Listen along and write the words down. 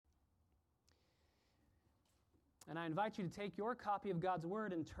And I invite you to take your copy of God's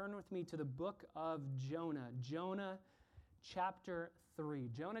Word and turn with me to the book of Jonah. Jonah chapter 3.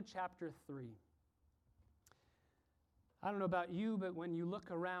 Jonah chapter 3. I don't know about you, but when you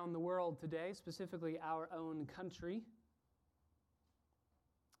look around the world today, specifically our own country,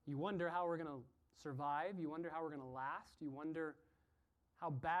 you wonder how we're going to survive. You wonder how we're going to last. You wonder how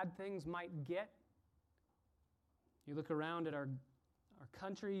bad things might get. You look around at our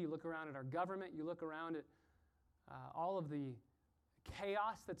country, you look around at our government, you look around at all of the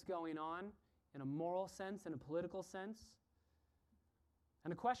chaos that's going on in a moral sense, in a political sense.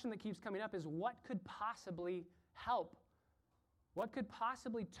 And the question that keeps coming up is, what could possibly help? What could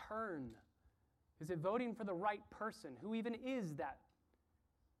possibly turn? Is it voting for the right person? Who even is that?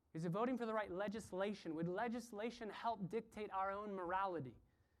 Is it voting for the right legislation? Would legislation help dictate our own morality?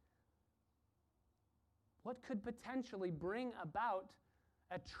 What could potentially bring about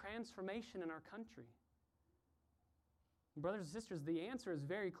a transformation in our country? Brothers and sisters, the answer is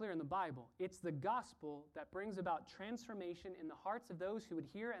very clear in the Bible. It's the gospel that brings about transformation in the hearts of those who would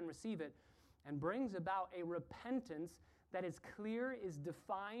hear and receive it, and brings about a repentance that is clear, is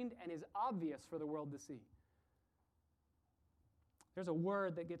defined, and is obvious for the world to see. There's a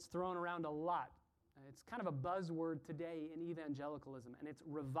word that gets thrown around a lot. It's kind of a buzzword today in evangelicalism, and it's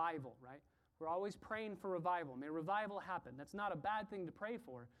revival, right? We're always praying for revival. May revival happen. That's not a bad thing to pray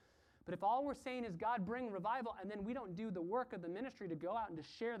for. But if all we're saying is, God, bring revival, and then we don't do the work of the ministry to go out and to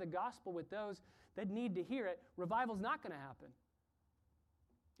share the gospel with those that need to hear it, revival's not going to happen.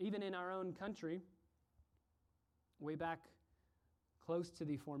 Even in our own country, way back close to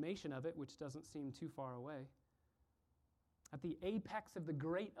the formation of it, which doesn't seem too far away, at the apex of the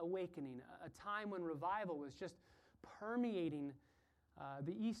Great Awakening, a time when revival was just permeating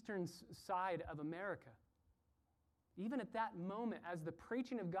the eastern side of America. Even at that moment, as the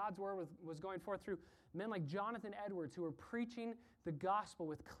preaching of God's word was going forth through men like Jonathan Edwards, who were preaching the gospel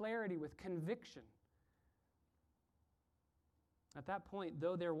with clarity, with conviction. At that point,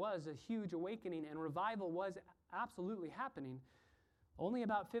 though there was a huge awakening and revival was absolutely happening, only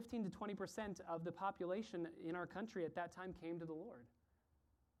about 15 to 20% of the population in our country at that time came to the Lord.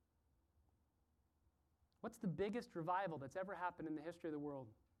 What's the biggest revival that's ever happened in the history of the world?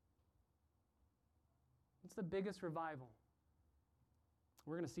 What's the biggest revival?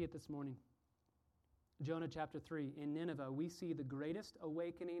 We're going to see it this morning. Jonah chapter 3. In Nineveh, we see the greatest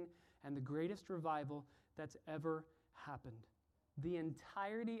awakening and the greatest revival that's ever happened. The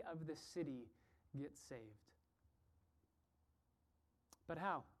entirety of the city gets saved. But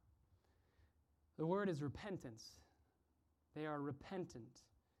how? The word is repentance. They are repentant.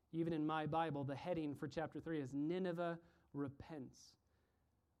 Even in my Bible, the heading for chapter 3 is Nineveh repents.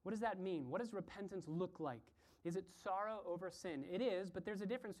 What does that mean? What does repentance look like? Is it sorrow over sin? It is, but there's a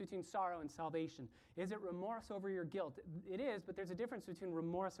difference between sorrow and salvation. Is it remorse over your guilt? It is, but there's a difference between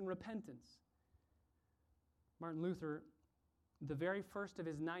remorse and repentance. Martin Luther, the very first of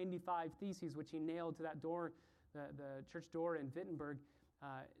his 95 theses, which he nailed to that door, the church door in Wittenberg,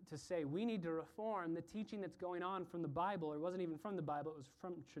 to say, we need to reform the teaching that's going on from the Bible. It wasn't even from the Bible, it was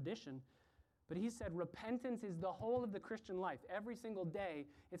from tradition. But he said repentance is the whole of the Christian life. Every single day,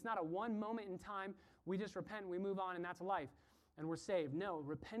 it's not a one moment in time, we just repent, we move on, and that's life, and we're saved. No,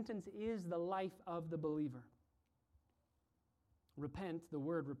 repentance is the life of the believer. Repent, the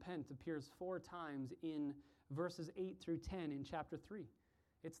word repent, appears 4 times in verses 8 through 10 in chapter 3.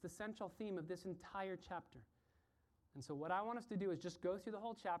 It's the central theme of this entire chapter. And so what I want us to do is just go through the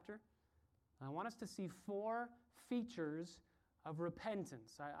whole chapter. I want us to see 4 features of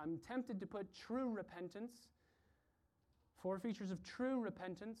repentance. I'm tempted to put true repentance, 4 features of true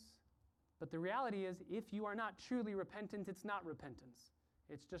repentance, but the reality is, if you are not truly repentant, it's not repentance.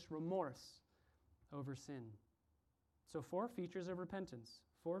 It's just remorse over sin. So 4 features of repentance,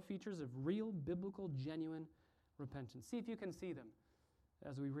 4 features of real, biblical, genuine repentance. See if you can see them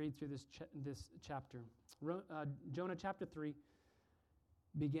as we read through this chapter. Jonah chapter 3,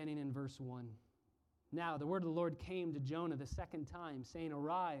 beginning in verse 1. Now the word of the Lord came to Jonah the second time, saying,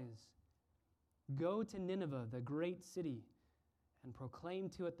 Arise, go to Nineveh, the great city, and proclaim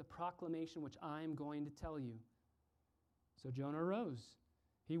to it the proclamation which I am going to tell you. So Jonah arose.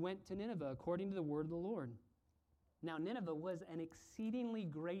 He went to Nineveh according to the word of the Lord. Now Nineveh was an exceedingly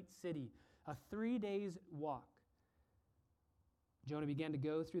great city, a 3 days' walk. Jonah began to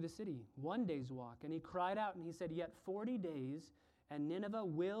go through the city, 1 day's walk, and he cried out and he said, Yet 40 days, and Nineveh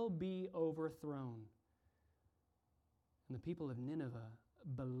will be overthrown. And the people of Nineveh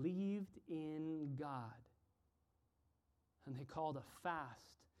believed in God. And they called a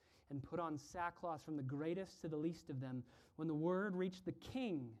fast and put on sackcloth from the greatest to the least of them. When the word reached the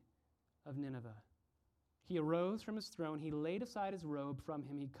king of Nineveh, He arose from his throne. He laid aside his robe from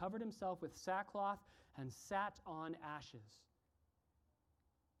him. He covered himself with sackcloth and sat on ashes.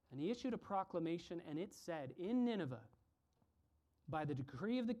 And he issued a proclamation, and it said, in Nineveh, by the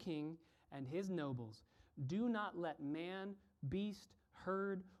decree of the king and his nobles, do not let man, beast,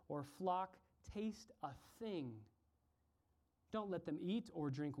 herd, or flock taste a thing. Don't let them eat or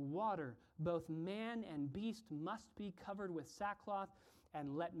drink water. Both man and beast must be covered with sackcloth,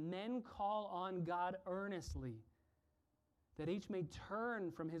 and let men call on God earnestly, that each may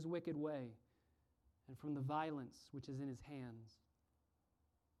turn from his wicked way and from the violence which is in his hands.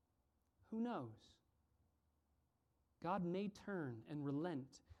 Who knows? God may turn and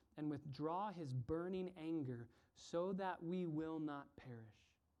relent and withdraw his burning anger so that we will not perish.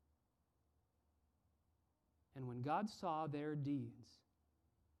 And when God saw their deeds,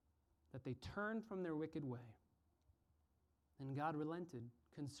 that they turned from their wicked way, and God relented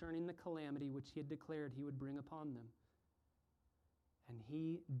concerning the calamity which he had declared he would bring upon them. And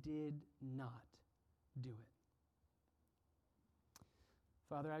he did not do it.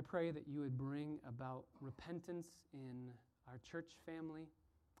 Father, I pray that you would bring about repentance in our church family,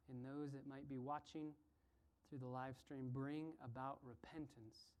 in those that might be watching through the live stream. Bring about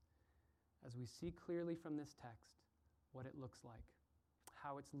repentance as we see clearly from this text what it looks like,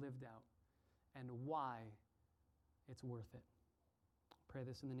 how it's lived out, and why it's worth it. Pray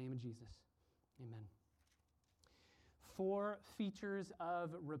this in the name of Jesus. Amen. 4 features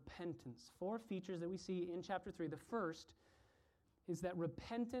of repentance. 4 features that we see in chapter 3. The first is that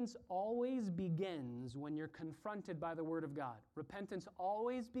repentance always begins when you're confronted by the Word of God. Repentance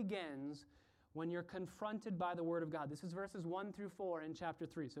always begins when you're confronted by the Word of God. This is verses 1 through 4 in chapter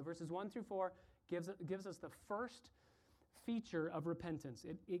 3. So verses 1 through 4 gives us the first feature of repentance.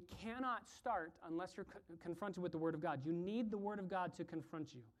 It cannot start unless you're confronted with the Word of God. You need the Word of God to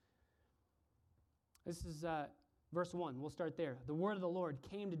confront you. This is verse 1. We'll start there. The word of the Lord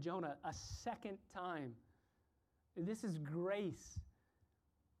came to Jonah a second time. This is grace.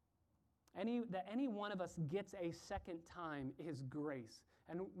 That any one of us gets a second time is grace.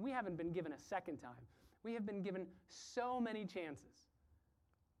 And we haven't been given a second time. We have been given so many chances.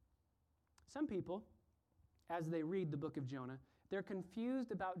 Some people, as they read the book of Jonah, they're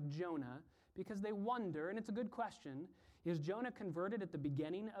confused about Jonah because they wonder, and it's a good question, is Jonah converted at the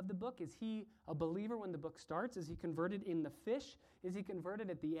beginning of the book? Is he a believer when the book starts? Is he converted in the fish? Is he converted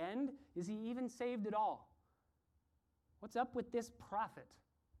at the end? Is he even saved at all? What's up with this prophet?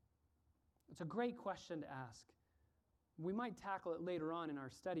 It's a great question to ask. We might tackle it later on in our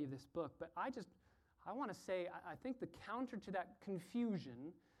study of this book, but I want to say, I think the counter to that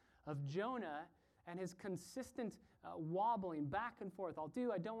confusion of Jonah and his consistent wobbling back and forth, I'll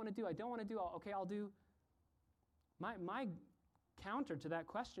do, I don't want to do, I don't want to do, okay, I'll do. My counter to that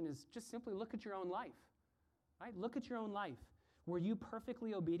question is just simply look at your own life, right? Look at your own life. Were you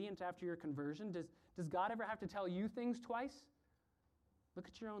perfectly obedient after your conversion? Does God ever have to tell you things twice? Look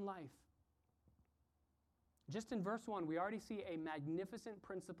at your own life. Just in verse 1, we already see a magnificent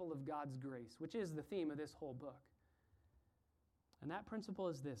principle of God's grace, which is the theme of this whole book. And that principle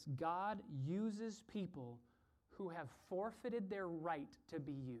is this: God uses people who have forfeited their right to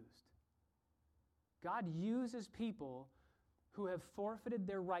be used. God uses people who have forfeited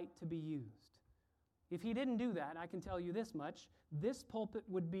their right to be used. If he didn't do that, I can tell you this much, this pulpit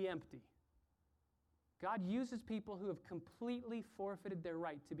would be empty. God uses people who have completely forfeited their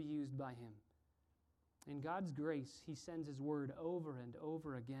right to be used by him. In God's grace, he sends his word over and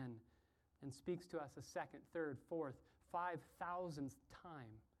over again and speaks to us a second, third, fourth, 5,000th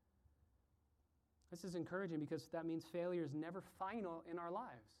time. This is encouraging because that means failure is never final in our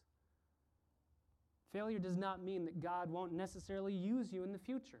lives. Failure does not mean that God won't necessarily use you in the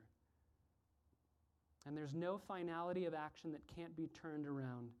future. And there's no finality of action that can't be turned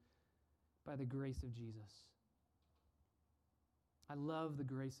around by the grace of Jesus. I love the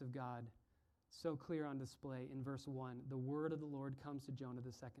grace of God, so clear on display in verse 1. The word of the Lord comes to Jonah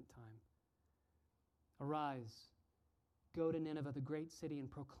the second time. Arise, go to Nineveh, the great city, and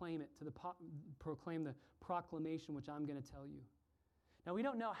proclaim the proclamation which I'm going to tell you. Now, we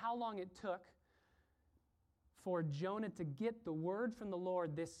don't know how long it took for Jonah to get the word from the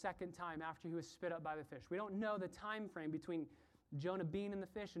Lord this second time after he was spit up by the fish. We don't know the time frame between Jonah being in the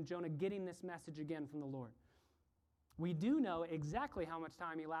fish and Jonah getting this message again from the Lord. We do know exactly how much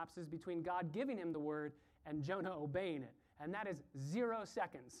time elapses between God giving him the word and Jonah obeying it, and that is 0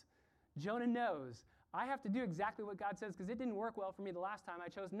 seconds. Jonah knows, I have to do exactly what God says because it didn't work well for me the last time. I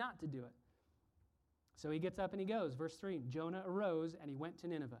chose not to do it. So he gets up and he goes. Verse 3, Jonah arose and he went to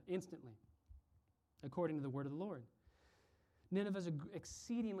Nineveh instantly, according to the word of the Lord. Nineveh is an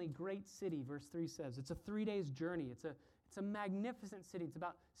exceedingly great city, verse 3 says. It's a 3 days journey. It's a magnificent city. It's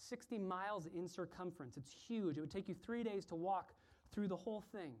about 60 miles in circumference. It's huge. It would take you 3 days to walk through the whole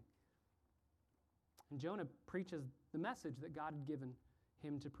thing. And Jonah preaches the message that God had given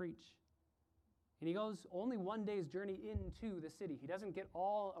him to preach. And he goes only 1 day's journey into the city. He doesn't get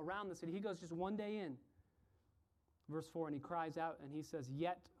all around the city. He goes just 1 day in. Verse 4, and he cries out and he says,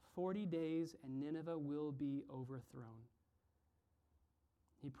 "Yet 40 days and Nineveh will be overthrown."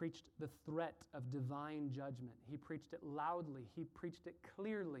 He preached the threat of divine judgment. He preached it loudly. He preached it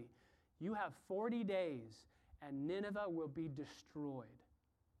clearly. You have 40 days and Nineveh will be destroyed.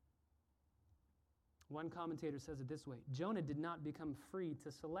 One commentator says it this way: Jonah did not become free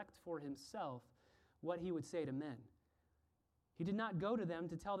to select for himself what he would say to men. He did not go to them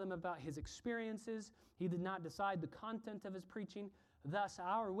to tell them about his experiences. He did not decide the content of his preaching. Thus,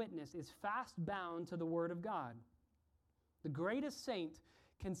 our witness is fast bound to the Word of God. The greatest saint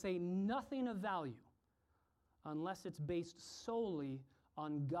can say nothing of value unless it's based solely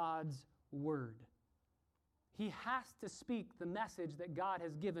on God's Word. He has to speak the message that God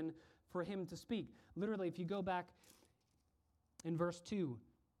has given for him to speak. Literally, if you go back in verse 2,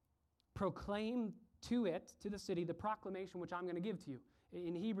 proclaim to it, to the city, the proclamation which I'm going to give to you.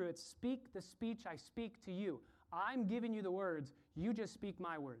 In Hebrew, it's speak the speech I speak to you. I'm giving you the words. You just speak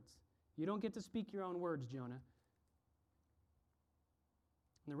my words. You don't get to speak your own words, Jonah.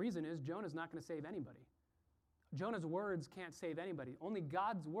 And the reason is Jonah's not going to save anybody. Jonah's words can't save anybody. Only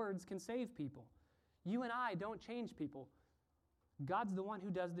God's words can save people. You and I don't change people. God's the one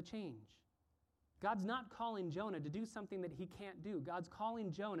who does the change. God's not calling Jonah to do something that he can't do. God's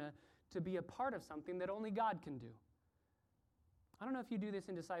calling Jonah to be a part of something that only God can do. I don't know if you do this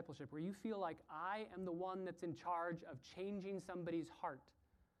in discipleship, where you feel like I am the one that's in charge of changing somebody's heart.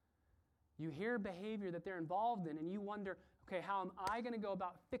 You hear behavior that they're involved in, and you wonder, okay, how am I going to go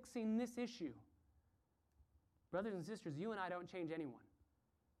about fixing this issue? Brothers and sisters, you and I don't change anyone.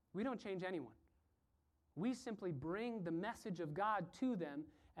 We don't change anyone. We simply bring the message of God to them,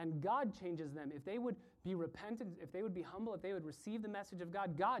 and God changes them. If they would be repentant, if they would be humble, if they would receive the message of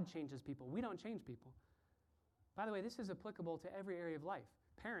God, God changes people. We don't change people. By the way, this is applicable to every area of life.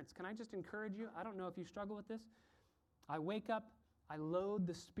 Parents, can I just encourage you? I don't know if you struggle with this. I wake up, I load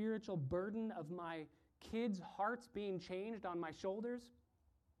the spiritual burden of my kids' hearts being changed on my shoulders,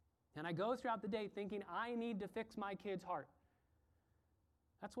 and I go throughout the day thinking I need to fix my kid's heart.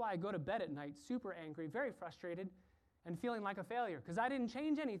 That's why I go to bed at night super angry, very frustrated, and feeling like a failure because I didn't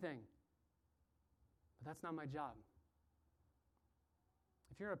change anything. But that's not my job.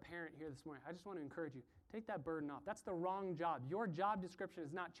 If you're a parent here this morning, I just want to encourage you, take that burden off. That's the wrong job. Your job description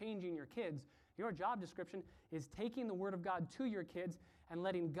is not changing your kids. Your job description is taking the Word of God to your kids and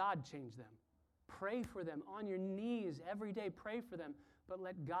letting God change them. Pray for them on your knees every day. Pray for them, but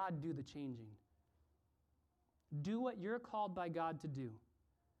let God do the changing. Do what you're called by God to do,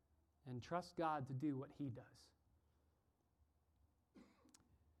 and trust God to do what He does.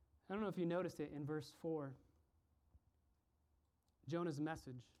 I don't know if you noticed it in verse 4. Jonah's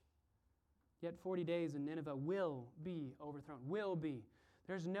message. Yet 40 days and Nineveh will be overthrown. Will be.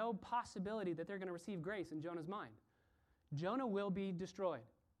 There's no possibility that they're going to receive grace in Jonah's mind. Jonah will be destroyed.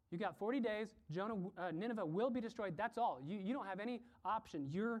 You got 40 days. Nineveh will be destroyed. That's all. You don't have any option.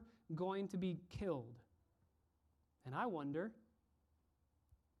 You're going to be killed. And I wonder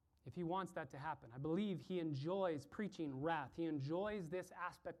if he wants that to happen. I believe he enjoys preaching wrath. He enjoys this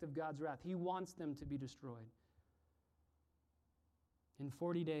aspect of God's wrath. He wants them to be destroyed. In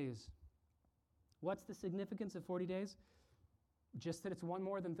 40 days. What's the significance of 40 days? Just that it's one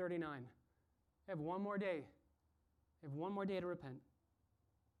more than 39. You have one more day. You have one more day to repent.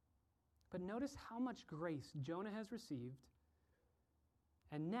 But notice how much grace Jonah has received.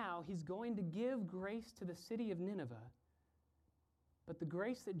 And now he's going to give grace to the city of Nineveh. But the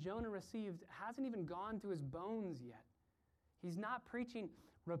grace that Jonah received hasn't even gone to his bones yet. He's not preaching,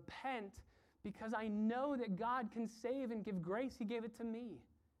 repent, because I know that God can save and give grace. He gave it to me.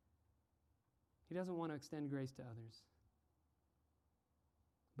 He doesn't want to extend grace to others.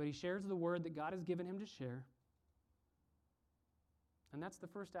 But he shares the word that God has given him to share. And that's the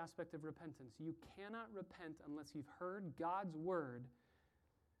first aspect of repentance. You cannot repent unless you've heard God's word,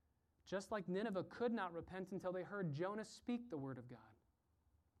 just like Nineveh could not repent until they heard Jonah speak the word of God.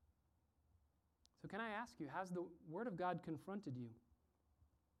 So can I ask you, has the word of God confronted you?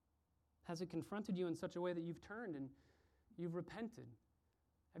 Has it confronted you in such a way that you've turned and you've repented?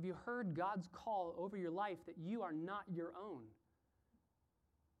 Have you heard God's call over your life that you are not your own?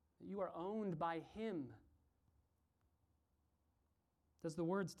 That you are owned by Him? Does the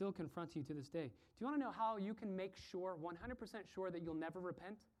word still confront you to this day? Do you want to know how you can make sure, 100% sure, that you'll never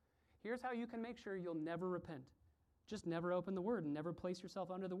repent? Here's how you can make sure you'll never repent. Just never open the word and never place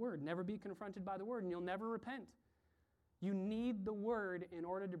yourself under the word. Never be confronted by the word and you'll never repent. You need the word in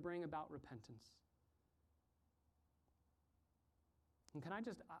order to bring about repentance. And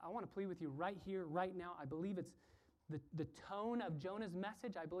I want to plead with you right here, right now. I believe it's the tone of Jonah's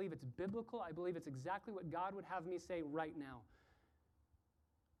message. I believe it's biblical. I believe it's exactly what God would have me say right now.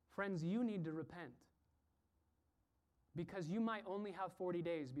 Friends, you need to repent. Because you might only have 40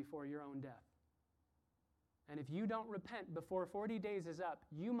 days before your own death. And if you don't repent before 40 days is up,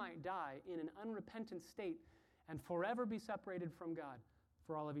 you might die in an unrepentant state and forever be separated from God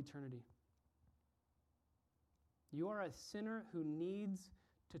for all of eternity. You are a sinner who needs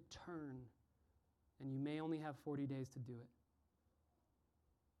to turn, and you may only have 40 days to do it.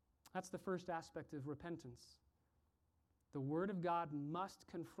 That's the first aspect of repentance. The Word of God must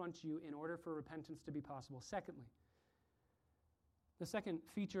confront you in order for repentance to be possible. Secondly, the second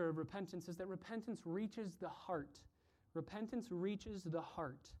feature of repentance is that repentance reaches the heart. Repentance reaches the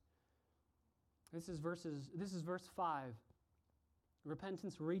heart. This is verse 5.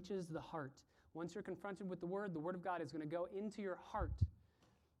 Repentance reaches the heart. Once you're confronted with the Word of God is going to go into your heart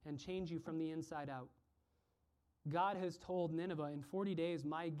and change you from the inside out. God has told Nineveh, in 40 days,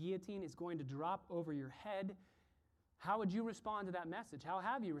 my guillotine is going to drop over your head. How would you respond to that message? How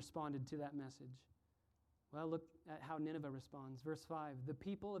have you responded to that message? Well, look at how Nineveh responds. Verse 5, the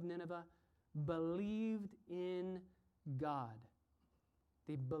people of Nineveh believed in God.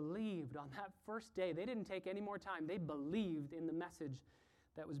 They believed on that first day. They didn't take any more time. They believed in the message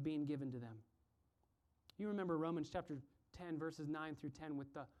that was being given to them. You remember Romans chapter 10, verses 9 through 10,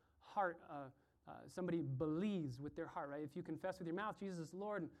 with the heart, somebody believes with their heart, right? If you confess with your mouth Jesus is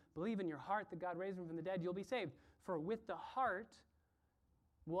Lord and believe in your heart that God raised him from the dead, you'll be saved. For with the heart,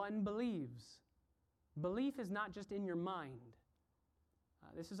 one believes. Belief is not just in your mind.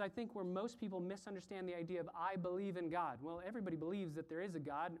 This is, I think, where most people misunderstand the idea of I believe in God. Well, everybody believes that there is a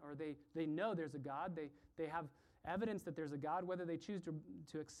God, or they know there's a God. They have evidence that there's a God. Whether they choose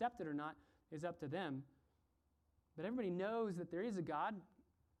to accept it or not is up to them. But everybody knows that there is a God.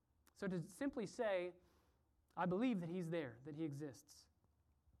 So to simply say, I believe that he's there, that he exists,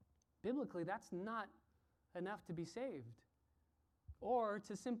 biblically, that's not enough to be saved. Or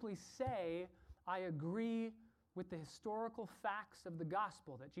to simply say, I agree with the historical facts of the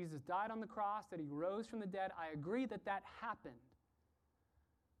gospel, that Jesus died on the cross, that he rose from the dead. I agree that that happened.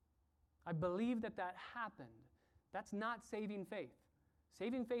 I believe that that happened. That's not saving faith.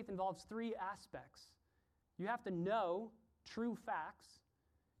 Saving faith involves three aspects. You have to know true facts.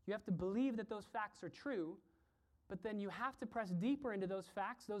 You have to believe that those facts are true. But then you have to press deeper into those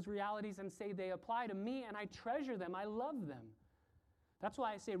facts, those realities, and say they apply to me, and I treasure them. I love them. That's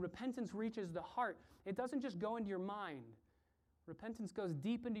why I say repentance reaches the heart. It doesn't just go into your mind. Repentance goes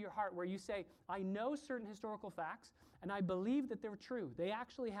deep into your heart, where you say, I know certain historical facts, and I believe that they're true. They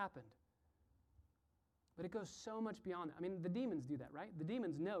actually happened. But it goes so much beyond that. I mean, the demons do that, right? The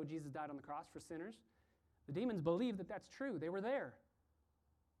demons know Jesus died on the cross for sinners. The demons believe that that's true. They were there.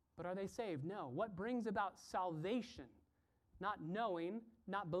 But are they saved? No. What brings about salvation? Not knowing,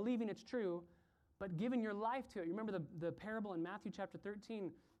 not believing it's true, but giving your life to it. You remember the parable in Matthew chapter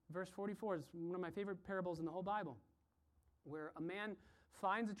 13, verse 44 is one of my favorite parables in the whole Bible, where a man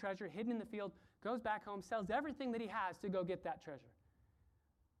finds a treasure hidden in the field, goes back home, sells everything that he has to go get that treasure.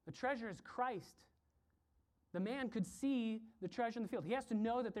 The treasure is Christ. The man could see the treasure in the field. He has to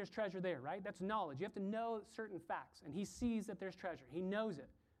know that there's treasure there, right? That's knowledge. You have to know certain facts, and he sees that there's treasure. He knows it.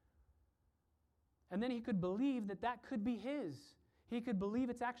 And then he could believe that that could be his. He could believe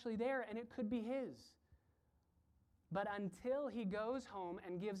it's actually there, and it could be his. But until he goes home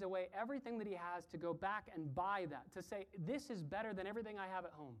and gives away everything that he has to go back and buy that, to say, this is better than everything I have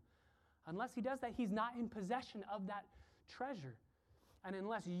at home. Unless he does that, he's not in possession of that treasure. And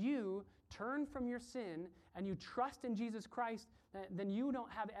unless you turn from your sin and you trust in Jesus Christ, then you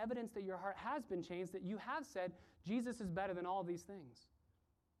don't have evidence that your heart has been changed, that you have said, Jesus is better than all these things.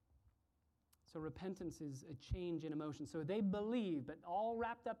 So repentance is a change in emotion. So they believe, but all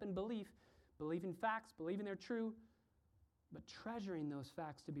wrapped up in belief, believing facts, believing they're true, but treasuring those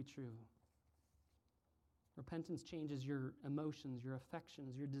facts to be true. Repentance changes your emotions, your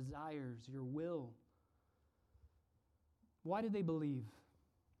affections, your desires, your will. Why did they believe?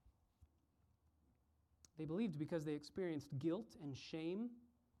 They believed because they experienced guilt and shame.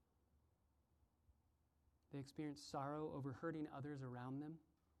 They experienced sorrow over hurting others around them.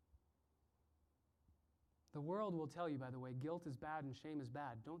 The world will tell you, by the way, guilt is bad and shame is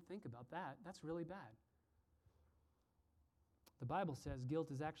bad. Don't think about that. That's really bad. The Bible says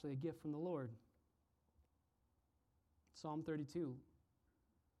guilt is actually a gift from the Lord. Psalm 32,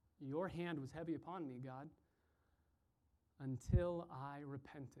 your hand was heavy upon me, God, until I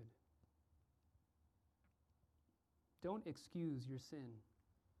repented. Don't excuse your sin.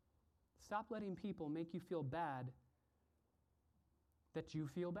 Stop letting people make you feel bad that you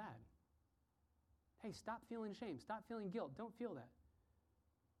feel bad. Hey, stop feeling shame. Stop feeling guilt. Don't feel that.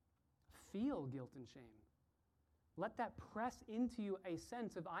 Feel guilt and shame. Let that press into you a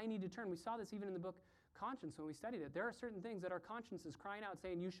sense of, I need to turn. We saw this even in the book Conscience when we studied it. There are certain things that our conscience is crying out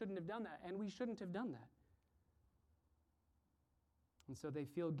saying, you shouldn't have done that, and we shouldn't have done that. And so they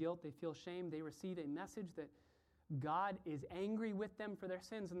feel guilt, they feel shame, they receive a message that God is angry with them for their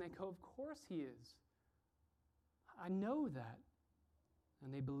sins, and they go, of course He is. I know that.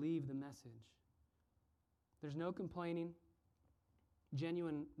 And they believe the message. There's no complaining.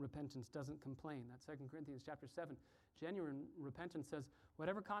 Genuine repentance doesn't complain. That's 2 Corinthians chapter 7. Genuine repentance says,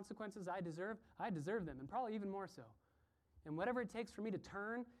 whatever consequences I deserve them, and probably even more so. And whatever it takes for me to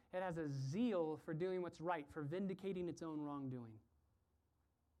turn, it has a zeal for doing what's right, for vindicating its own wrongdoing.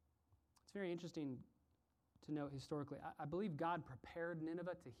 It's very interesting to note historically. I believe God prepared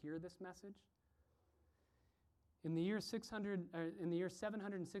Nineveh to hear this message. In the year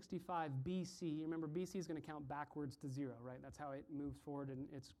 765 BC, remember BC is going to count backwards to 0, right? That's how it moves forward in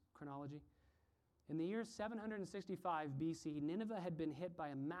its chronology. In the year 765 BC, Nineveh had been hit by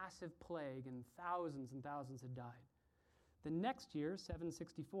a massive plague and thousands had died. The next year,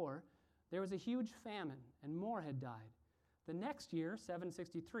 764, there was a huge famine and more had died. The next year,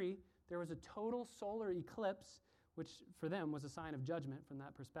 763, there was a total solar eclipse, which for them was a sign of judgment from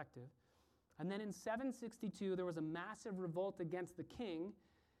that perspective. And then in 762, there was a massive revolt against the king,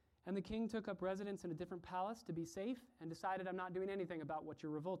 and the king took up residence in a different palace to be safe and decided, I'm not doing anything about what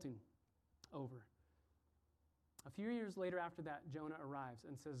you're revolting over. A few years later after that, Jonah arrives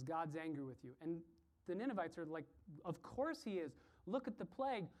and says, God's angry with you. And the Ninevites are like, of course He is. Look at the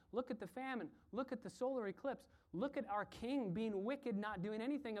plague. Look at the famine. Look at the solar eclipse. Look at our king being wicked, not doing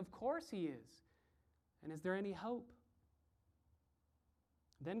anything. Of course He is. And is there any hope?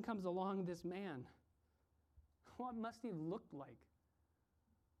 Then comes along this man. What must he have looked like?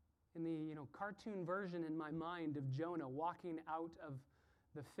 In the cartoon version in my mind of Jonah walking out of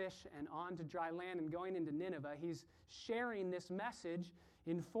the fish and onto dry land and going into Nineveh, he's sharing this message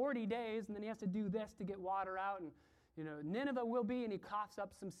in 40 days, and then he has to do this to get water out, and Nineveh will be, and he coughs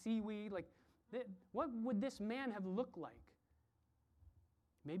up some seaweed. Like, what would this man have looked like?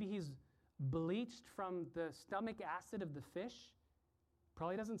 Maybe he's bleached from the stomach acid of the fish.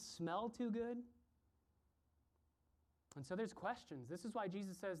 Probably doesn't smell too good. And so there's questions. This is why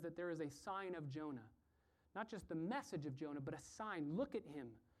Jesus says that there is a sign of Jonah. Not just the message of Jonah, but a sign. Look at him.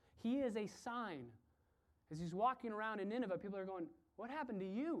 He is a sign. As he's walking around in Nineveh, people are going, what happened to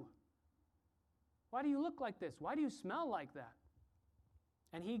you? Why do you look like this? Why do you smell like that?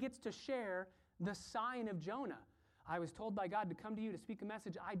 And he gets to share the sign of Jonah. I was told by God to come to you to speak a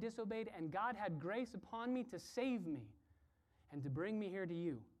message. I disobeyed, and God had grace upon me to save me and to bring me here to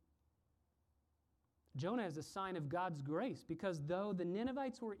you. Jonah is a sign of God's grace, because though the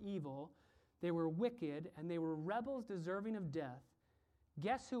Ninevites were evil, they were wicked, and they were rebels deserving of death,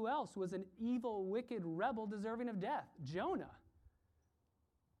 guess who else was an evil, wicked rebel deserving of death? Jonah.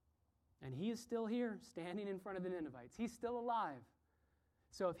 And he is still here, standing in front of the Ninevites. He's still alive.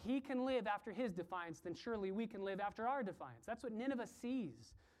 So if he can live after his defiance, then surely we can live after our defiance. That's what Nineveh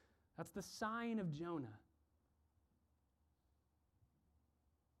sees. That's the sign of Jonah.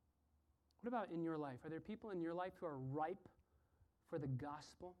 What about in your life? Are there people in your life who are ripe for the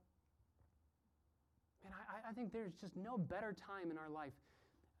gospel? Man, I think there's just no better time in our life.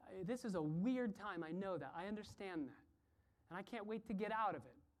 This is a weird time. I know that. I understand that. And I can't wait to get out of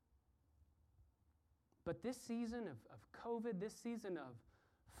it. But this season of COVID, this season of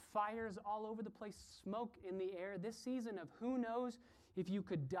fires all over the place, smoke in the air, this season of who knows if you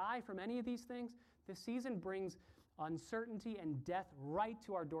could die from any of these things, this season brings uncertainty and death right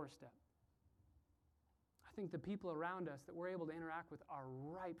to our doorstep. I think the people around us that we're able to interact with are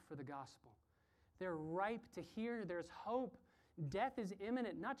ripe for the gospel. They're ripe to hear there's hope. Death is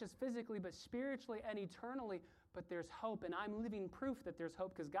imminent, not just physically, but spiritually and eternally. But there's hope, and I'm living proof that there's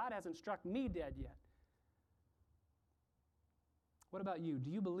hope because God hasn't struck me dead yet. What about you?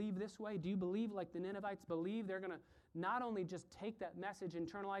 Do you believe this way? Do you believe like the Ninevites believe? They're going to not only just take that message,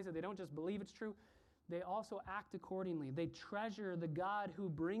 internalize it, they don't just believe it's true, they also act accordingly. They treasure the God who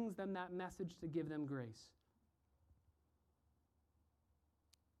brings them that message to give them grace.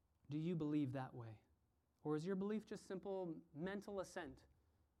 Do you believe that way? Or is your belief just simple mental assent?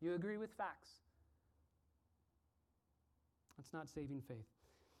 You agree with facts. That's not saving faith.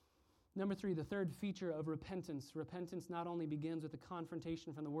 Number 3, the third feature of repentance. Repentance not only begins with a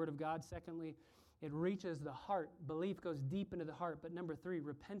confrontation from the Word of God. Secondly, it reaches the heart. Belief goes deep into the heart. But number 3,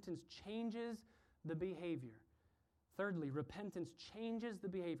 repentance changes the behavior. Thirdly, repentance changes the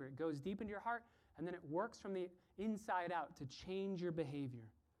behavior. It goes deep into your heart, and then it works from the inside out to change your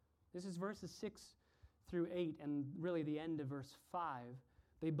behavior. This is verses 6 through 8, and really the end of verse 5.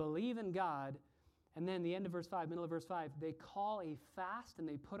 They believe in God, and then the end of verse 5, middle of verse 5, they call a fast and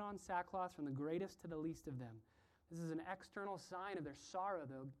they put on sackcloth from the greatest to the least of them. This is an external sign of their sorrow,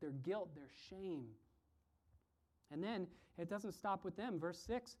 their guilt, their shame. And then it doesn't stop with them. Verse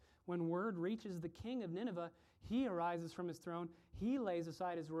 6, when word reaches the king of Nineveh, he arises from his throne, he lays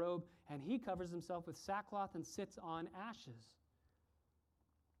aside his robe, and he covers himself with sackcloth and sits on ashes.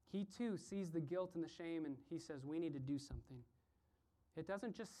 He too sees the guilt and the shame, and he says, we need to do something. It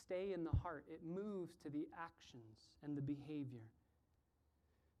doesn't just stay in the heart. It moves to the actions and the behavior.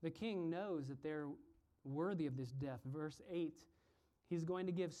 The king knows that they're worthy of this death. Verse 8, he's going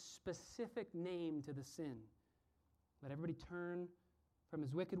to give specific name to the sin. Let everybody turn from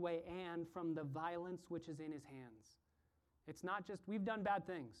his wicked way and from the violence which is in his hands. It's not just, we've done bad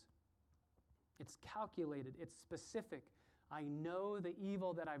things. It's calculated. It's specific. I know the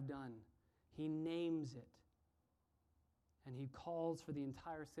evil that I've done. He names it. And he calls for the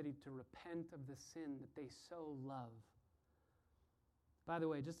entire city to repent of the sin that they so love. By the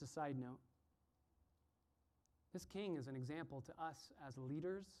way, just a side note, this king is an example to us as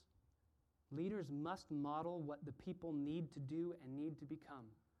leaders. Leaders must model what the people need to do and need to become.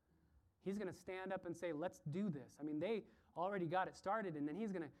 He's going to stand up and say, let's do this. I mean, they already got it started, and then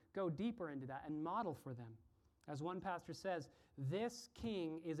he's going to go deeper into that and model for them. As one pastor says, this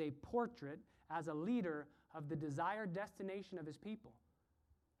king is a portrait as a leader of the desired destination of his people.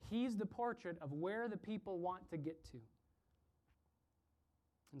 He's the portrait of where the people want to get to.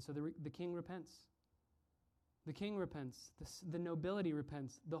 And so the king repents. The king repents. The nobility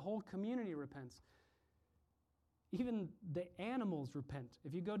repents. The whole community repents. Even the animals repent.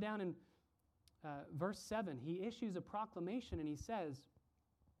 If you go down in verse 7, he issues a proclamation and he says,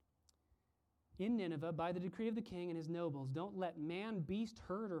 in Nineveh, by the decree of the king and his nobles, don't let man, beast,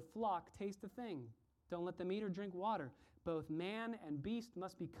 herd, or flock taste a thing. Don't let them eat or drink water. Both man and beast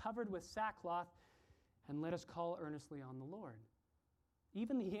must be covered with sackcloth, and let us call earnestly on the Lord.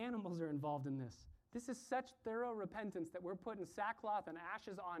 Even the animals are involved in this. This is such thorough repentance that we're putting sackcloth and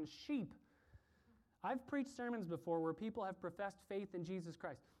ashes on sheep. I've preached sermons before where people have professed faith in Jesus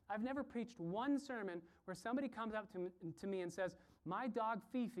Christ. I've never preached one sermon where somebody comes up to me and says, my dog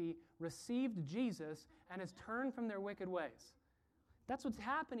Fifi received Jesus and has turned from their wicked ways. That's what's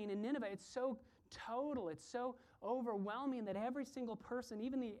happening in Nineveh. It's so total, it's so overwhelming that every single person,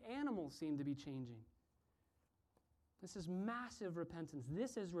 even the animals, seem to be changing. This is massive repentance.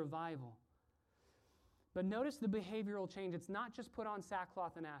 This is revival. But notice the behavioral change. It's not just put on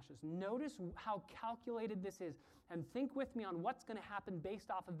sackcloth and ashes. Notice how calculated this is. And think with me on what's going to happen based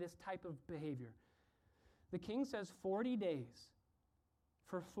off of this type of behavior. The king says 40 days.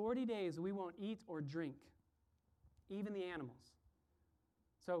 For 40 days we won't eat or drink, even the animals.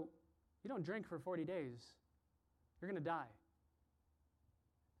 So you don't drink for 40 days, you're going to die.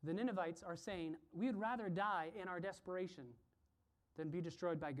 The Ninevites are saying, we'd rather die in our desperation than be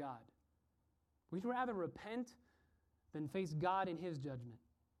destroyed by God. We'd rather repent than face God in his judgment.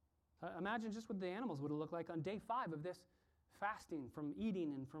 Imagine just what the animals would have looked like on day 5 of this fasting from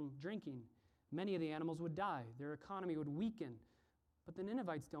eating and from drinking. Many of the animals would die. Their economy would weaken. But the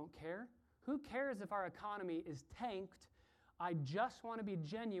Ninevites don't care. Who cares if our economy is tanked? I just want to be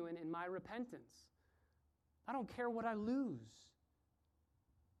genuine in my repentance. I don't care what I lose.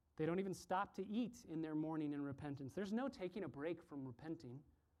 They don't even stop to eat in their mourning and repentance. There's no taking a break from repenting.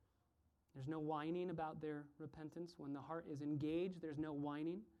 There's no whining about their repentance. When the heart is engaged, there's no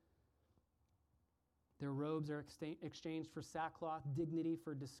whining. Their robes are exchanged for sackcloth, dignity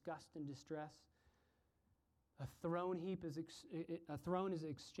for disgust and distress. A throne is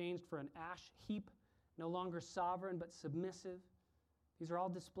exchanged for an ash heap, no longer sovereign but submissive. These are all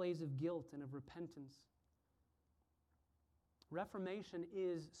displays of guilt and of repentance. Reformation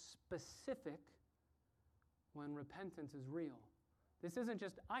is specific when repentance is real. This isn't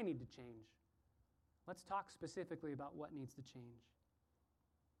just, I need to change. Let's talk specifically about what needs to change.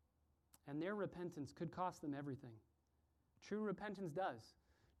 And their repentance could cost them everything. True repentance does.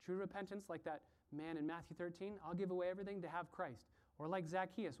 True repentance, like that man in Matthew 13, I'll give away everything to have Christ. Or like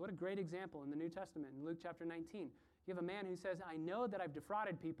Zacchaeus, what a great example in the New Testament, in Luke chapter 19. You have a man who says, I know that I've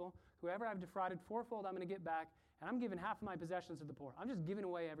defrauded people. Whoever I've defrauded fourfold, I'm going to get back, and I'm giving half of my possessions to the poor. I'm just giving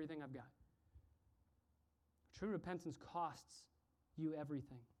away everything I've got. True repentance costs you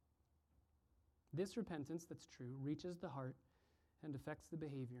everything. This repentance that's true reaches the heart and affects the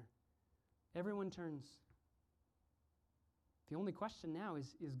behavior. Everyone turns. The only question now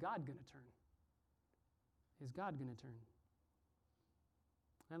is God going to turn? Is God going to turn?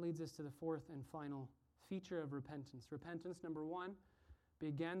 That leads us to the fourth and final feature of repentance. Repentance, number one,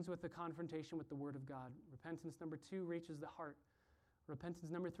 begins with the confrontation with the Word of God. Repentance, number two, reaches the heart.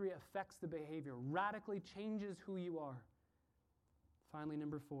 Repentance, number three, affects the behavior, radically changes who you are. Finally,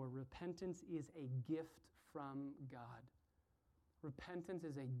 number four, repentance is a gift from God. Repentance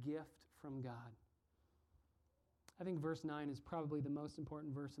is a gift from God. I think verse 9 is probably the most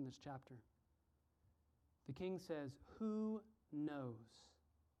important verse in this chapter. The king says, "Who knows?"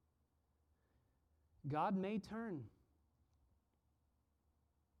 God may turn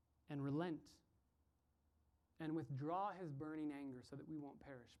and relent and withdraw his burning anger so that we won't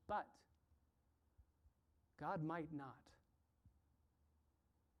perish, but God might not.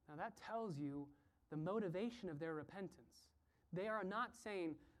 Now that tells you the motivation of their repentance. They are not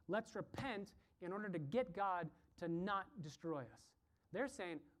saying, let's repent in order to get God to not destroy us. They're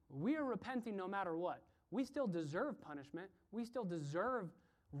saying, we are repenting no matter what. We still deserve punishment. We still deserve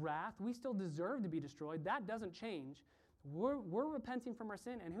wrath. We still deserve to be destroyed. That doesn't change. We're repenting from our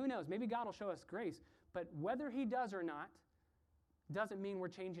sin, and who knows, maybe God will show us grace, but whether he does or not doesn't mean we're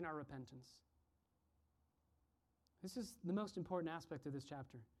changing our repentance. This is the most important aspect of this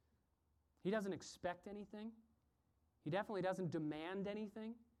chapter. He doesn't expect anything. He definitely doesn't demand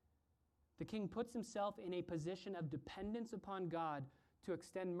anything. The king puts himself in a position of dependence upon God to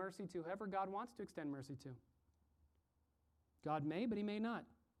extend mercy to whoever God wants to extend mercy to. God may, but he may not.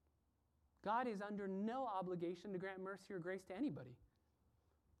 God is under no obligation to grant mercy or grace to anybody.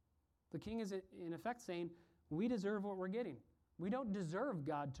 The king is in effect saying, we deserve what we're getting. We don't deserve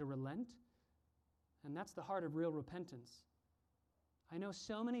God to relent. And that's the heart of real repentance. I know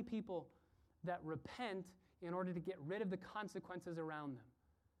so many people that repent in order to get rid of the consequences around them.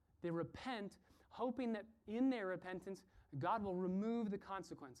 They repent hoping that in their repentance, God will remove the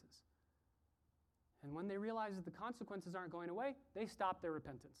consequences. And when they realize that the consequences aren't going away, they stop their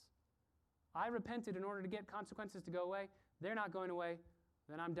repentance. I repented in order to get consequences to go away. They're not going away.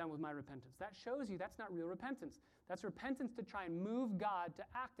 Then I'm done with my repentance. That shows you that's not real repentance. That's repentance to try and move God to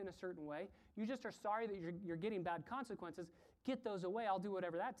act in a certain way. You just are sorry that you're getting bad consequences. Get those away. I'll do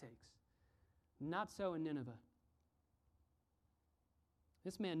whatever that takes. Not so in Nineveh.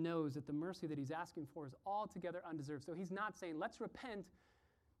 This man knows that the mercy that he's asking for is altogether undeserved. So he's not saying, let's repent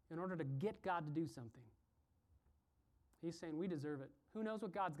in order to get God to do something. He's saying, we deserve it. Who knows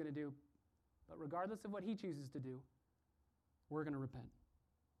what God's going to do? But regardless of what he chooses to do, we're going to repent.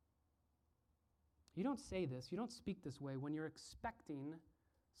 You don't say this, you don't speak this way when you're expecting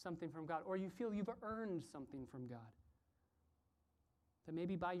something from God, or you feel you've earned something from God. That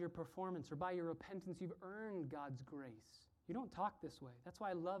maybe by your performance or by your repentance, you've earned God's grace. You don't talk this way. That's why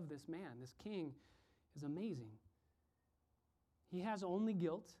I love this man. This king is amazing. He has only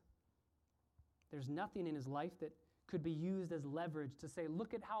guilt. There's nothing in his life that could be used as leverage to say,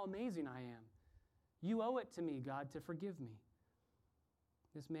 look at how amazing I am. You owe it to me, God, to forgive me.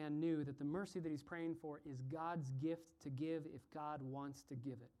 This man knew that the mercy that he's praying for is God's gift to give if God wants to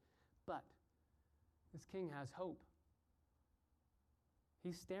give it. But this king has hope.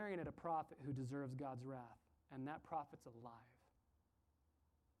 He's staring at a prophet who deserves God's wrath, and that prophet's alive.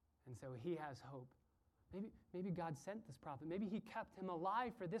 And so he has hope. Maybe God sent this prophet. Maybe he kept him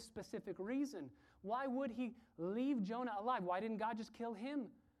alive for this specific reason. Why would he leave Jonah alive? Why didn't God just kill him?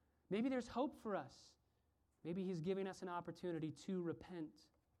 Maybe there's hope for us. Maybe he's giving us an opportunity to repent.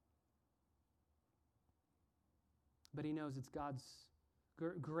 But he knows it's God's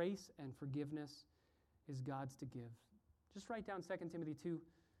grace, and forgiveness is God's to give. Just write down 2 Timothy 2,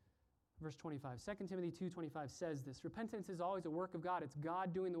 verse 25. 2 Timothy 2:25 says this: repentance is always a work of God. It's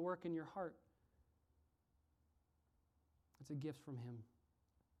God doing the work in your heart. It's a gift from him.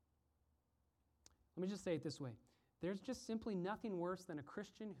 Let me just say it this way. There's just simply nothing worse than a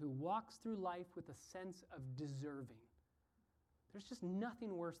Christian who walks through life with a sense of deserving. There's just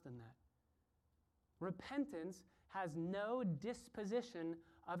nothing worse than that. Repentance has no disposition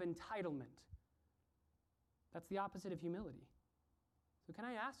of entitlement. That's the opposite of humility. So can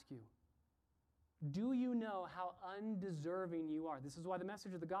I ask you, do you know how undeserving you are? This is why the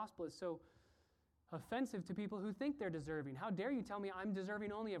message of the gospel is so offensive to people who think they're deserving. How dare you tell me I'm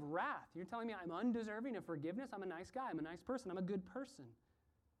deserving only of wrath? You're telling me I'm undeserving of forgiveness? I'm a nice guy. I'm a nice person. I'm a good person.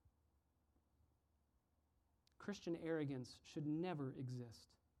 Christian arrogance should never exist.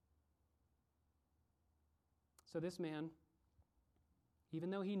 So this man, even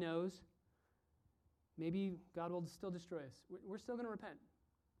though he knows Maybe God will still destroy us. We're still going to repent.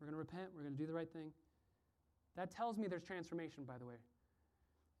 We're going to repent. We're going to do the right thing. That tells me there's transformation, by the way.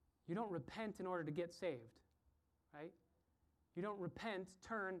 You don't repent in order to get saved, right? You don't repent,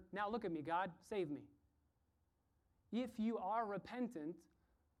 turn, now look at me, God, save me. If you are repentant,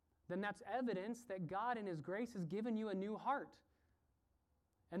 then that's evidence that God in His grace has given you a new heart.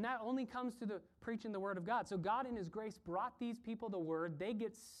 And that only comes to the preaching the Word of God. So God in His grace brought these people the Word. They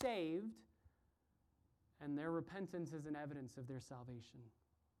get saved, and their repentance is an evidence of their salvation.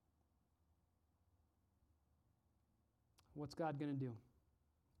 What's God going to do?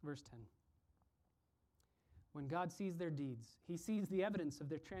 Verse 10. When God sees their deeds, He sees the evidence of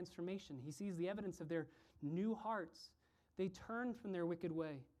their transformation. He sees the evidence of their new hearts. They turned from their wicked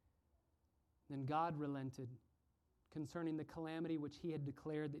way. Then God relented concerning the calamity which He had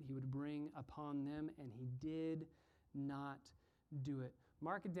declared that He would bring upon them, and He did not do it.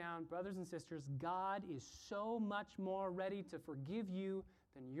 Mark it down, brothers and sisters, God is so much more ready to forgive you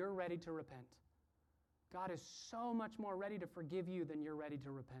than you're ready to repent. God is so much more ready to forgive you than you're ready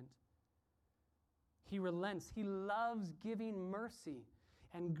to repent. He relents. He loves giving mercy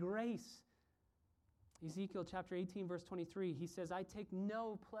and grace. Ezekiel chapter 18, verse 23, he says, I take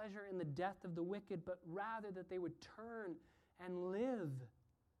no pleasure in the death of the wicked, but rather that they would turn and live.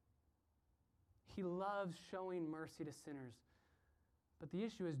 He loves showing mercy to sinners. But the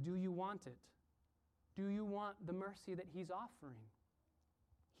issue is, do you want it? Do you want the mercy that He's offering?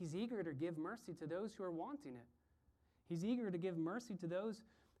 He's eager to give mercy to those who are wanting it. He's eager to give mercy to those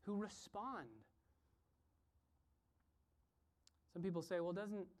who respond. Some people say, well,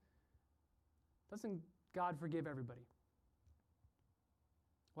 doesn't God forgive everybody?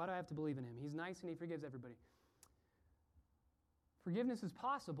 Why do I have to believe in Him? He's nice and He forgives everybody. Forgiveness is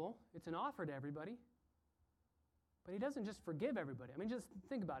possible. It's an offer to everybody. But He doesn't just forgive everybody. I mean, just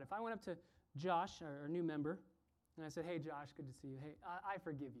think about it. If I went up to Josh, our new member, and I said, hey, Josh, good to see you. Hey, I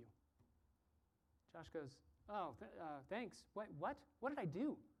forgive you. Josh goes, oh, thanks. What? What did I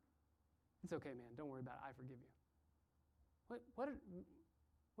do? It's okay, man. Don't worry about it. I forgive you. What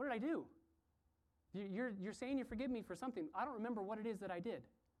did I do? You're saying you forgive me for something. I don't remember what it is that I did.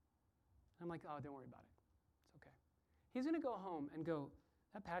 I'm like, oh, don't worry about it. It's okay. He's going to go home and go,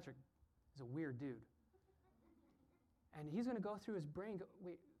 that Patrick is a weird dude. And he's going to go through his brain,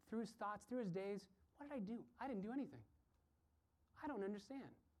 through his thoughts, through his days. What did I do? I didn't do anything. I don't understand.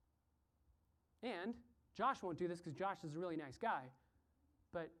 And Josh won't do this because Josh is a really nice guy.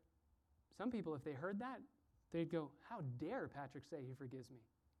 But some people, if they heard that, they'd go, how dare Patrick say he forgives me?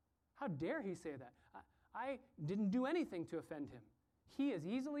 How dare he say that? I didn't do anything to offend him. He is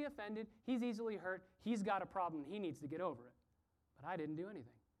easily offended. He's easily hurt. He's got a problem. He needs to get over it. But I didn't do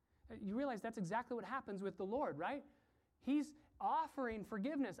anything. You realize that's exactly what happens with the Lord, right? He's offering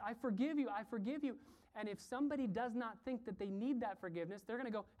forgiveness. I forgive you. I forgive you. And if somebody does not think that they need that forgiveness, they're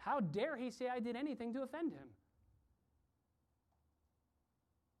going to go, how dare he say I did anything to offend him?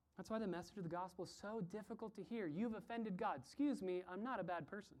 That's why the message of the gospel is so difficult to hear. You've offended God. Excuse me, I'm not a bad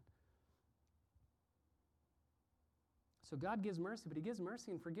person. So God gives mercy, but He gives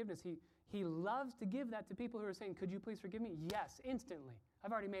mercy and forgiveness. He loves to give that to people who are saying, could you please forgive me? Yes, instantly.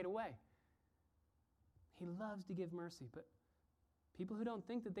 I've already made a way. He loves to give mercy, but people who don't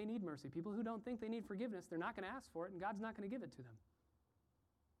think that they need mercy, people who don't think they need forgiveness, they're not going to ask for it, and God's not going to give it to them.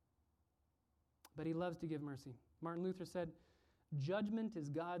 But He loves to give mercy. Martin Luther said, judgment is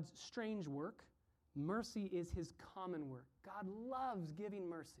God's strange work. Mercy is His common work. God loves giving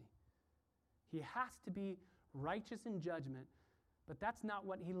mercy. He has to be righteous in judgment, but that's not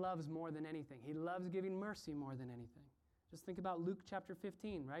what He loves more than anything. He loves giving mercy more than anything. Just think about Luke chapter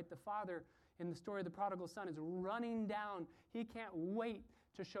 15, right? The father in the story of the prodigal son is running down. He can't wait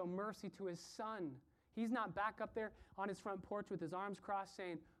to show mercy to his son. He's not back up there on his front porch with his arms crossed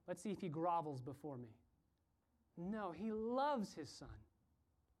saying, let's see if he grovels before me. No, he loves his son.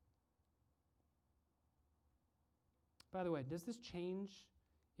 By the way, does this change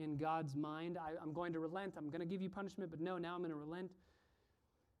in God's mind? I'm going to relent. I'm going to give you punishment, but no, now I'm going to relent.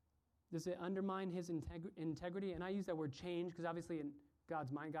 Does it undermine His integrity? And I use that word change because obviously in God's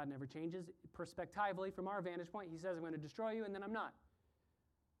mind, God never changes. Perspectively, from our vantage point, He says, I'm going to destroy you, and then I'm not.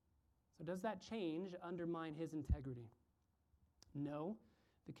 So does that change undermine His integrity? No.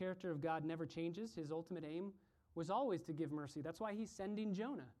 The character of God never changes. His ultimate aim was always to give mercy. That's why He's sending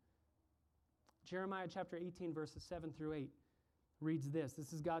Jonah. Jeremiah chapter 18, verses 7 through 8 reads this.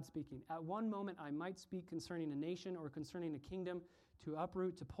 This is God speaking. At one moment I might speak concerning a nation or concerning a kingdom to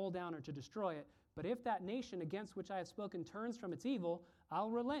uproot, to pull down, or to destroy it. But if that nation against which I have spoken turns from its evil,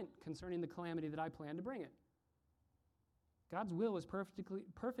 I'll relent concerning the calamity that I plan to bring it. God's will was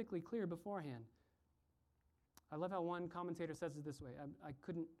perfectly clear beforehand. I love how one commentator says it this way. I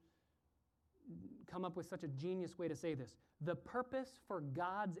couldn't come up with such a genius way to say this. The purpose for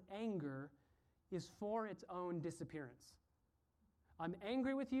God's anger is for its own disappearance. I'm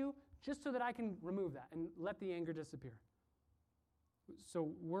angry with you just so that I can remove that and let the anger disappear. So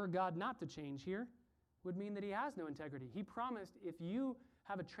were God not to change here, would mean that he has no integrity. He promised, if you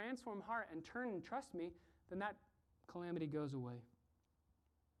have a transformed heart and turn and trust me, then that calamity goes away.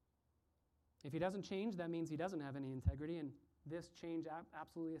 If he doesn't change, that means he doesn't have any integrity, and this change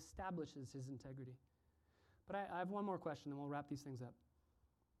absolutely establishes his integrity. But I have one more question, and we'll wrap these things up.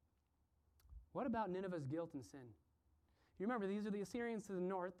 What about Nineveh's guilt and sin? You remember, these are the Assyrians to the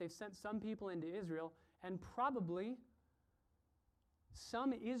north. They've sent some people into Israel, and probably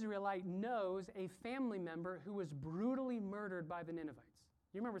some Israelite knows a family member who was brutally murdered by the Ninevites.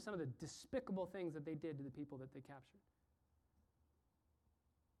 You remember some of the despicable things that they did to the people that they captured.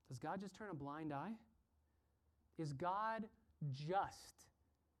 Does God just turn a blind eye? Is God just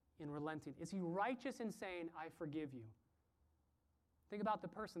in relenting? Is he righteous in saying, I forgive you? Think about the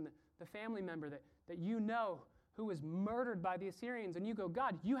person, the family member that you know who was murdered by the Assyrians, and you go,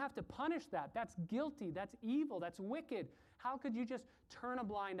 God, you have to punish that. That's guilty. That's evil. That's wicked. How could you just turn a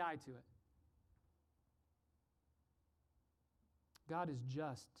blind eye to it? God is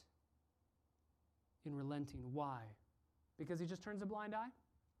just in relenting. Why? Because he just turns a blind eye?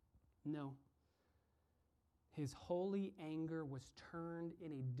 No. His holy anger was turned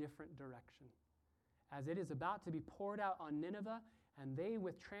in a different direction. As it is about to be poured out on Nineveh, and they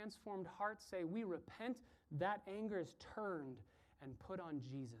with transformed hearts say, we repent, that anger is turned and put on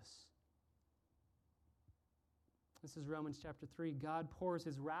Jesus. This is Romans chapter 3. God pours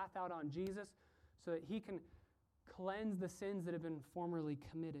his wrath out on Jesus so that he can cleanse the sins that have been formerly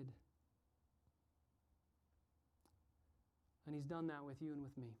committed. And he's done that with you and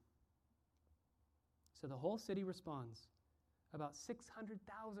with me. So the whole city responds. About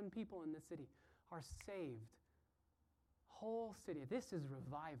 600,000 people in this city are saved. Whole city. This is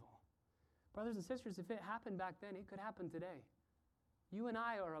revival. Brothers and sisters, if it happened back then, it could happen today. You and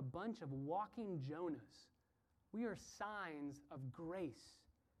I are a bunch of walking Jonahs. We are signs of grace.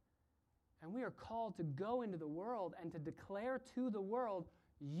 And we are called to go into the world and to declare to the world,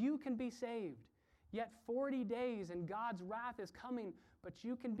 you can be saved. Yet 40 days and God's wrath is coming, but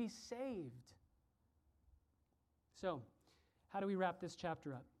you can be saved. So, how do we wrap this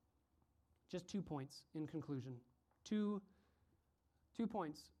chapter up? Just 2 points in conclusion. Two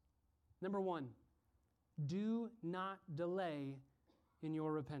points. Number 1, do not delay in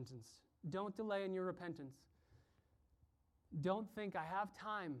your repentance. Don't delay in your repentance. Don't think, I have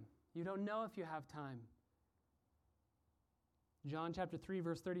time. You don't know if you have time. John chapter 3,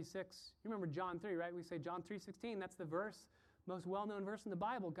 verse 36. You remember John 3, right? We say John 3:16. That's the verse, most well-known verse in the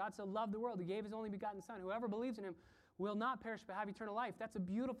Bible. God so loved the world, he gave his only begotten Son. Whoever believes in him will not perish but have eternal life. That's a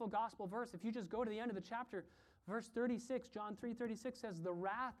beautiful gospel verse. If you just go to the end of the chapter, verse 36, John 3:36 says, the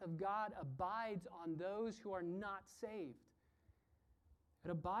wrath of God abides on those who are not saved. It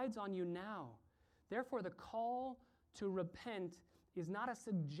abides on you now. Therefore, the call to repent is not a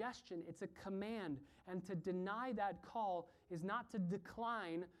suggestion, it's a command. And to deny that call is not to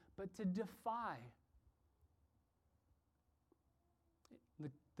decline, but to defy.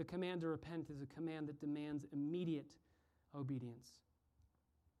 The command to repent is a command that demands immediate obedience.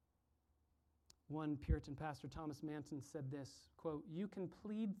 One Puritan pastor, Thomas Manton, said this, quote, you can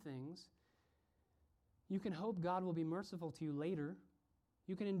plead things. You can hope God will be merciful to you later.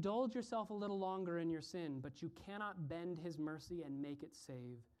 You can indulge yourself a little longer in your sin, but you cannot bend his mercy and make it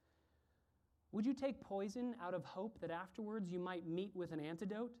save. Would you take poison out of hope that afterwards you might meet with an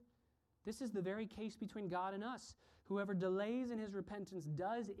antidote? This is the very case between God and us. Whoever delays in his repentance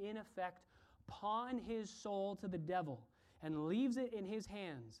does, in effect, pawn his soul to the devil and leaves it in his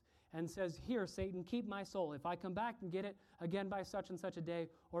hands and says, here, Satan, keep my soul. If I come back and get it again by such and such a day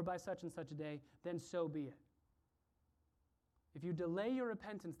or by such and such a day, then so be it. If you delay your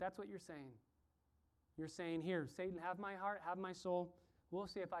repentance, that's what you're saying. You're saying, here, Satan, have my heart, have my soul. We'll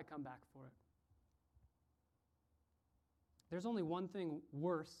see if I come back for it. There's only one thing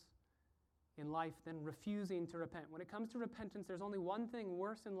worse in life than refusing to repent. When it comes to repentance, there's only one thing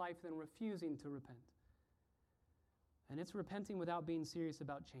worse in life than refusing to repent. And it's repenting without being serious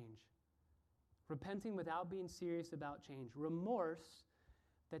about change. Repenting without being serious about change. Remorse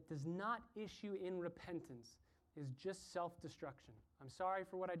that does not issue in repentance is just self-destruction. I'm sorry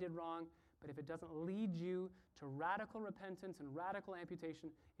for what I did wrong, but if it doesn't lead you to radical repentance and radical amputation,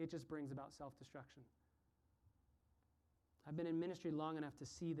 it just brings about self-destruction. I've been in ministry long enough to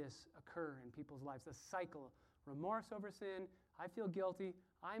see this occur in people's lives, a cycle remorse over sin. I feel guilty.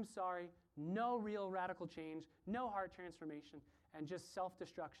 I'm sorry. No real radical change, no heart transformation, and just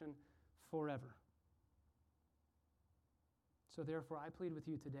self-destruction forever. So therefore, I plead with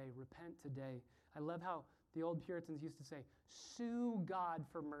you today, repent today. I love how the old Puritans used to say, sue God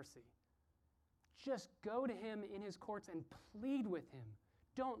for mercy. Just go to him in his courts and plead with him.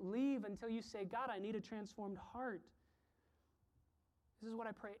 Don't leave until you say, God, I need a transformed heart. This is what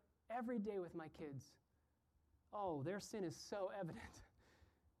I pray every day with my kids. Oh, their sin is so evident.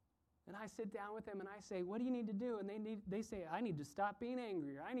 And I sit down with them and I say, what do you need to do? And they say, I need to stop being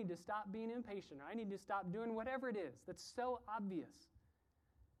angry, or I need to stop being impatient, or I need to stop doing whatever it is that's so obvious.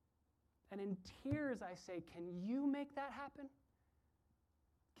 And in tears I say, can you make that happen?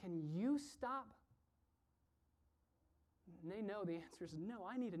 Can you stop? And they know the answer is no,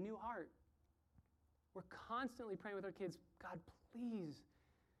 I need a new heart. We're constantly praying with our kids, God, please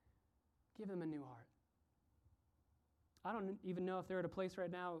give them a new heart. I don't even know if they're at a place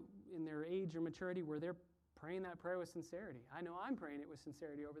right now in their age or maturity where they're praying that prayer with sincerity. I know I'm praying it with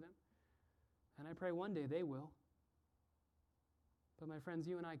sincerity over them. And I pray one day they will. But my friends,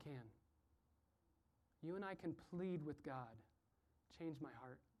 you and I can. You and I can plead with God, change my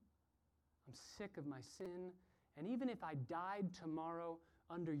heart. I'm sick of my sin. And even if I died tomorrow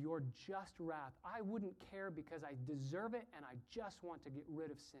under your just wrath, I wouldn't care because I deserve it and I just want to get rid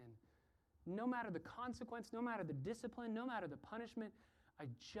of sin. No matter the consequence, no matter the discipline, no matter the punishment, I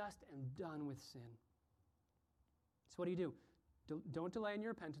just am done with sin. So what do? Don't delay in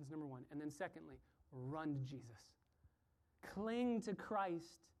your repentance, number one. And then secondly, run to Jesus. Cling to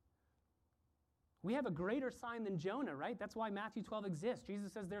Christ. We have a greater sign than Jonah, right? That's why Matthew 12 exists.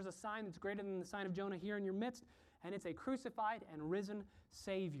 Jesus says there's a sign that's greater than the sign of Jonah here in your midst, and it's a crucified and risen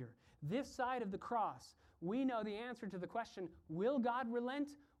Savior. This side of the cross, we know the answer to the question, will God relent?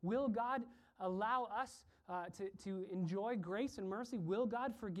 Will God allow us to enjoy grace and mercy? Will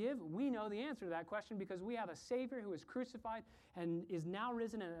God forgive? We know the answer to that question because we have a Savior who is crucified and is now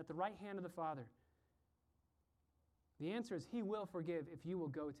risen and at the right hand of the Father. The answer is He will forgive if you will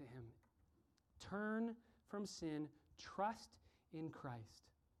go to Him. Turn from sin, trust in Christ.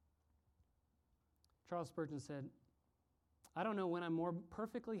 Charles Spurgeon said, I don't know when I'm more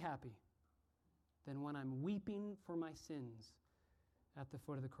perfectly happy than when I'm weeping for my sins at the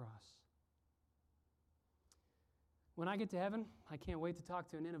foot of the cross. When I get to heaven, I can't wait to talk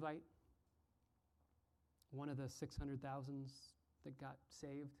to a Ninevite, one of the 600,000 that got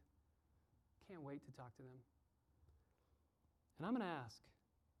saved. Can't wait to talk to them. And I'm going to ask,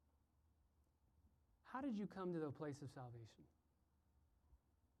 how did you come to the place of salvation?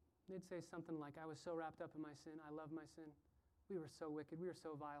 They'd say something like, I was so wrapped up in my sin. I love my sin. We were so wicked. We were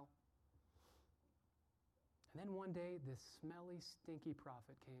so vile. And then one day, this smelly, stinky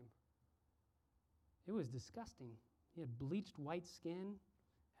prophet came. It was disgusting. He had bleached white skin,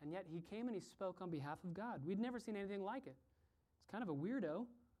 and yet he came and he spoke on behalf of God. We'd never seen anything like it. It's kind of a weirdo.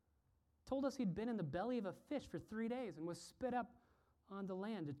 Told us he'd been in the belly of a fish for 3 days and was spit up on the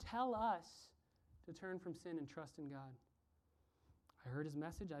land to tell us to turn from sin and trust in God. I heard his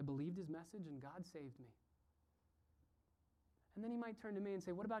message, I believed his message, and God saved me. And then he might turn to me and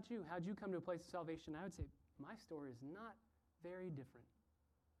say, what about you? How'd you come to a place of salvation? I would say, my story is not very different.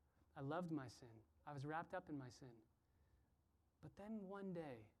 I loved my sin. I was wrapped up in my sin. But then one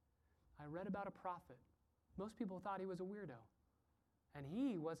day, I read about a prophet. Most people thought he was a weirdo. And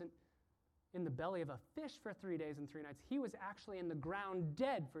he wasn't in the belly of a fish for 3 days and 3 nights. He was actually in the ground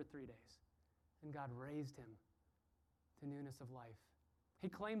dead for 3 days. And God raised him to newness of life. He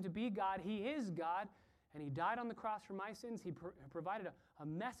claimed to be God. He is God. And he died on the cross for my sins. He provided a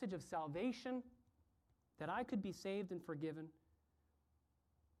message of salvation that I could be saved and forgiven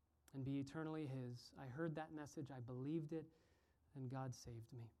and be eternally His. I heard that message. I believed it. And God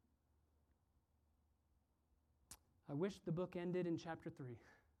saved me. I wish the book ended in chapter 3.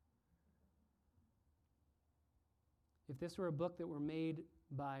 If this were a book that were made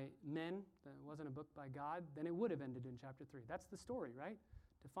by men, that it wasn't a book by God, then it would have ended in chapter 3. That's the story, right?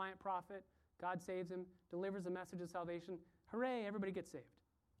 Defiant prophet, God saves him, delivers a message of salvation. Hooray, everybody gets saved.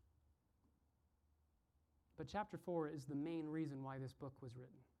 But chapter 4 is the main reason why this book was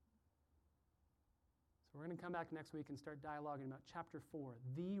written. So we're going to come back next week and start dialoguing about chapter 4,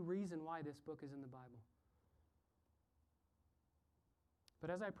 the reason why this book is in the Bible. But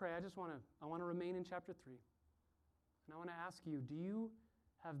as I pray, I want to remain in chapter 3. And I want to ask you, do you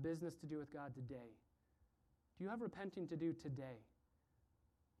have business to do with God today? Do you have repenting to do today?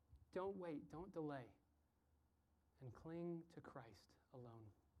 Don't wait, don't delay, and cling to Christ alone.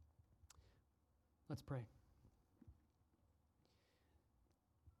 Let's pray.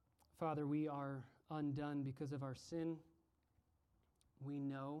 Father, we are undone because of our sin. We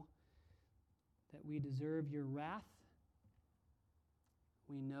know that we deserve your wrath.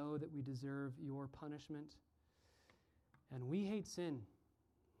 We know that we deserve your punishment. And we hate sin.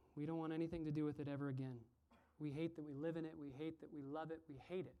 We don't want anything to do with it ever again. We hate that we live in it. We hate that we love it. We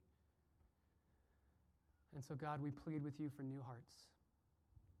hate it. And so, God, we plead with you for new hearts.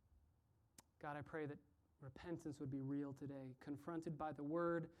 God, I pray that repentance would be real today, confronted by the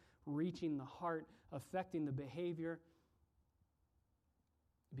word, reaching the heart, affecting the behavior,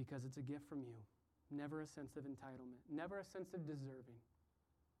 because it's a gift from you. Never a sense of entitlement, never a sense of deserving.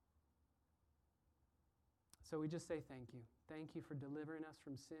 So we just say thank you. Thank you for delivering us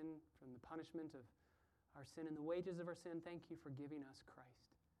from sin, from the punishment of our sin and the wages of our sin. Thank you for giving us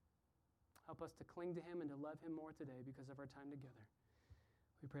Christ. Help us to cling to him and to love him more today because of our time together.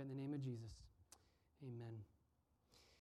 We pray in the name of Jesus. Amen.